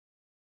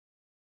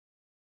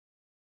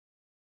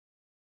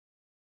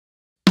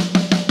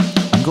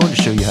going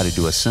to show you how to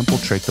do a simple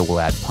trick that will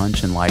add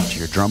punch and life to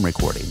your drum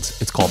recordings.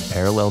 It's called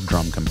parallel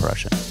drum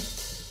compression.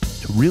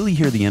 To really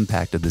hear the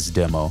impact of this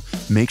demo,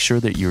 make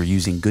sure that you're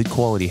using good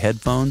quality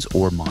headphones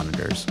or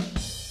monitors.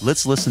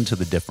 Let's listen to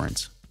the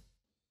difference.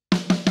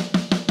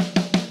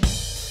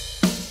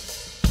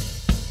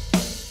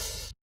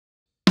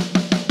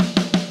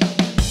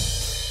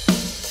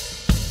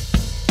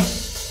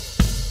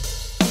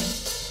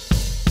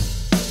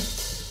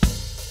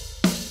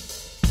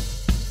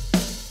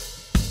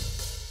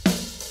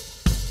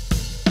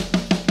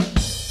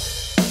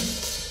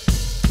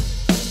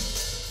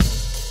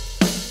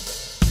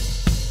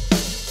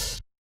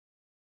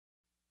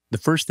 The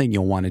first thing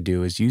you'll want to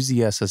do is use the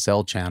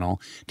SSL channel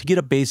to get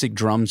a basic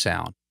drum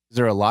sound.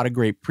 There are a lot of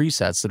great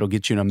presets that'll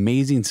get you an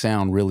amazing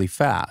sound really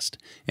fast,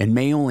 and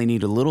may only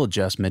need a little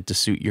adjustment to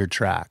suit your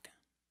track.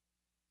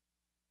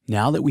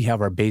 Now that we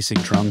have our basic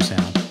drum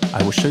sound,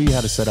 I will show you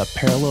how to set up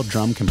parallel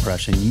drum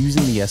compression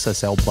using the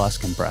SSL bus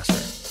compressor.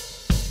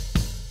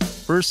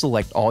 First,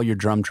 select all your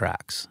drum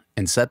tracks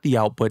and set the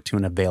output to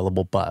an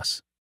available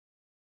bus.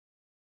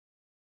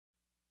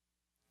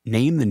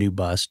 Name the new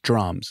bus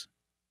Drums.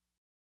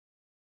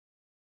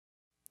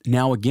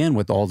 Now again,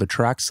 with all the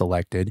tracks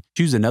selected,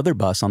 choose another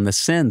bus on the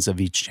sends of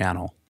each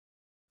channel.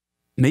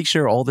 Make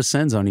sure all the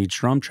sends on each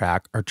drum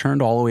track are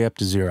turned all the way up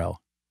to 0.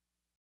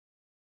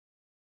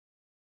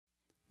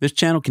 This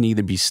channel can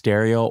either be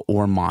stereo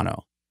or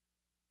mono.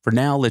 For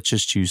now, let's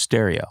just choose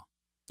stereo.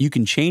 You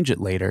can change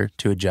it later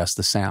to adjust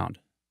the sound.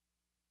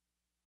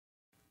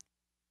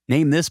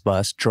 Name this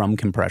bus Drum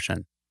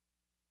Compression.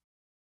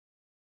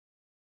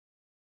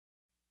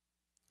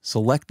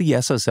 Select the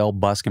SSL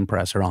bus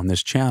compressor on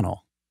this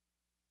channel.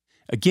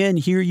 Again,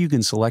 here you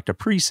can select a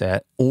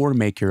preset or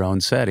make your own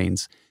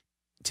settings.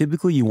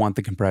 Typically, you want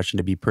the compression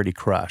to be pretty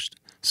crushed,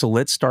 so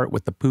let's start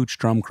with the Pooch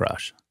Drum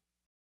Crush.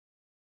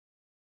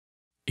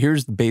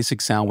 Here's the basic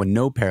sound with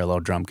no parallel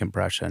drum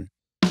compression.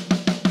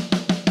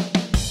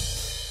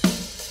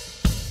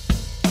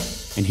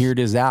 And here it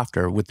is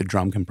after with the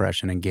drum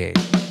compression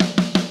engaged.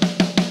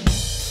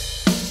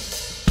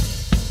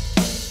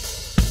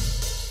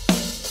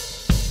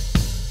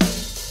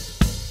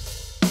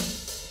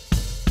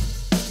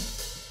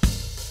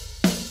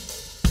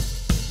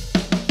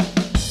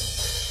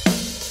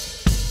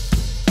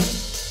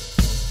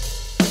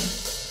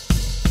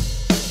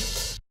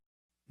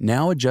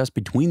 Now adjust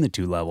between the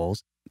two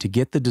levels to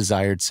get the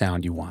desired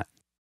sound you want.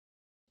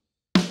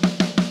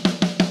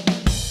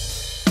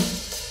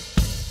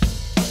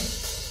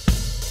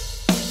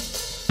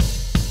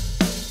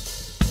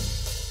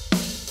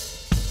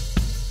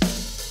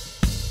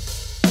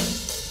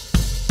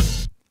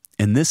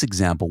 In this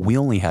example, we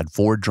only had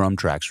 4 drum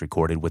tracks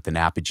recorded with an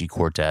Apogee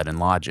Quartet and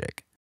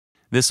Logic.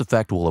 This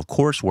effect will of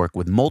course work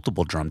with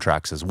multiple drum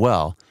tracks as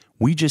well.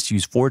 We just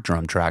use 4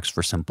 drum tracks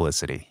for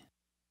simplicity.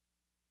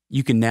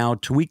 You can now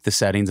tweak the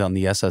settings on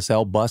the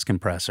SSL bus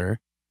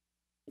compressor,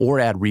 or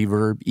add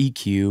reverb,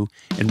 EQ,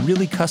 and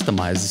really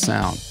customize the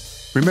sound.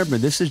 Remember,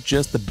 this is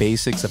just the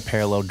basics of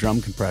parallel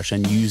drum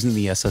compression using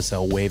the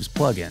SSL Waves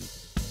plugin.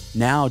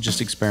 Now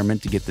just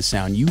experiment to get the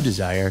sound you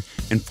desire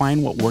and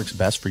find what works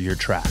best for your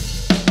track.